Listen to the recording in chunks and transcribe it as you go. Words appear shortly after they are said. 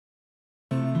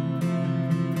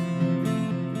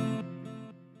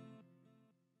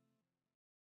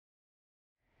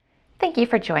Thank you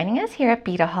for joining us here at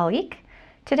Beadaholique.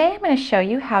 Today I'm going to show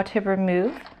you how to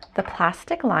remove the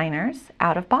plastic liners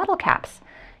out of bottle caps.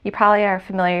 You probably are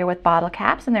familiar with bottle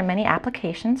caps, and there are many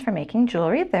applications for making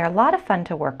jewelry. They're a lot of fun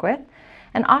to work with,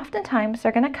 and oftentimes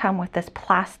they're going to come with this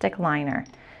plastic liner.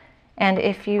 And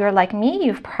if you are like me,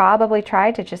 you've probably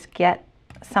tried to just get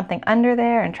something under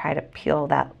there and try to peel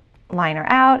that liner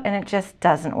out, and it just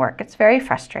doesn't work. It's very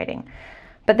frustrating.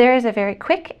 But there is a very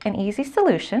quick and easy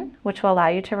solution which will allow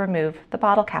you to remove the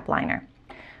bottle cap liner.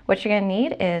 What you're going to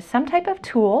need is some type of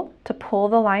tool to pull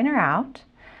the liner out.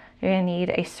 You're going to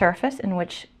need a surface in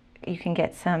which you can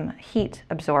get some heat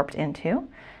absorbed into.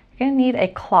 You're going to need a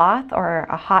cloth or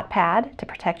a hot pad to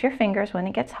protect your fingers when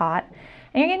it gets hot.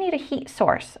 And you're going to need a heat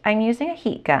source. I'm using a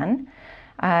heat gun.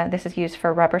 This is used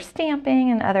for rubber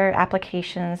stamping and other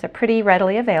applications. They're pretty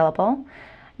readily available.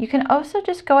 You can also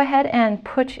just go ahead and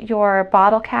put your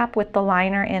bottle cap with the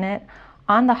liner in it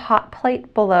on the hot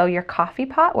plate below your coffee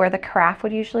pot where the carafe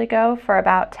would usually go for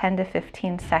about 10 to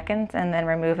 15 seconds and then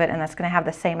remove it, and that's going to have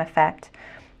the same effect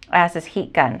as this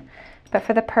heat gun. But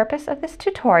for the purpose of this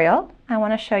tutorial, I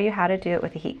want to show you how to do it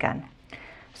with a heat gun.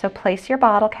 So place your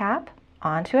bottle cap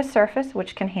onto a surface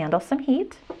which can handle some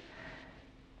heat.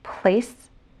 Place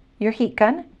your heat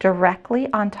gun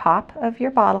directly on top of your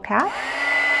bottle cap.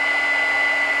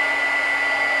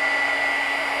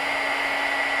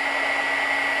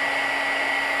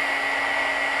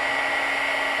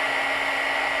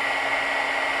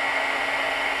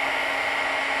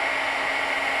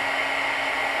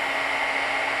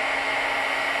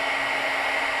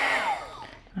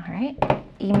 All right,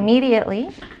 immediately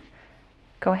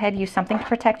go ahead, use something to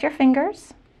protect your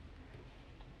fingers.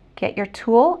 Get your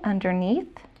tool underneath.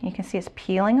 You can see it's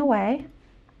peeling away.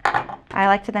 I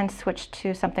like to then switch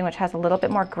to something which has a little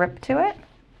bit more grip to it.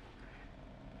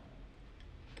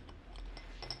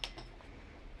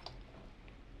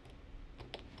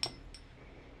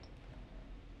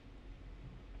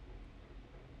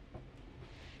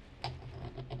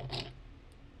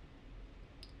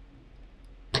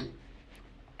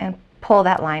 And pull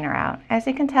that liner out. As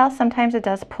you can tell, sometimes it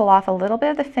does pull off a little bit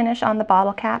of the finish on the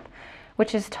bottle cap,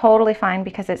 which is totally fine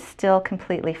because it's still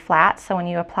completely flat. So when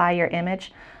you apply your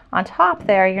image on top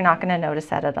there, you're not going to notice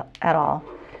that at all.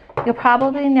 You'll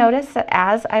probably notice that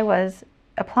as I was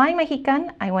applying my heat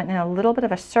gun, I went in a little bit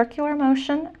of a circular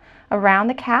motion around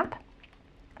the cap.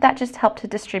 That just helped to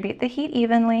distribute the heat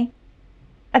evenly.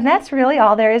 And that's really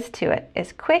all there is to it.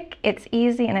 It's quick, it's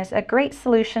easy, and it's a great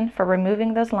solution for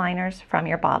removing those liners from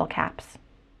your bottle caps.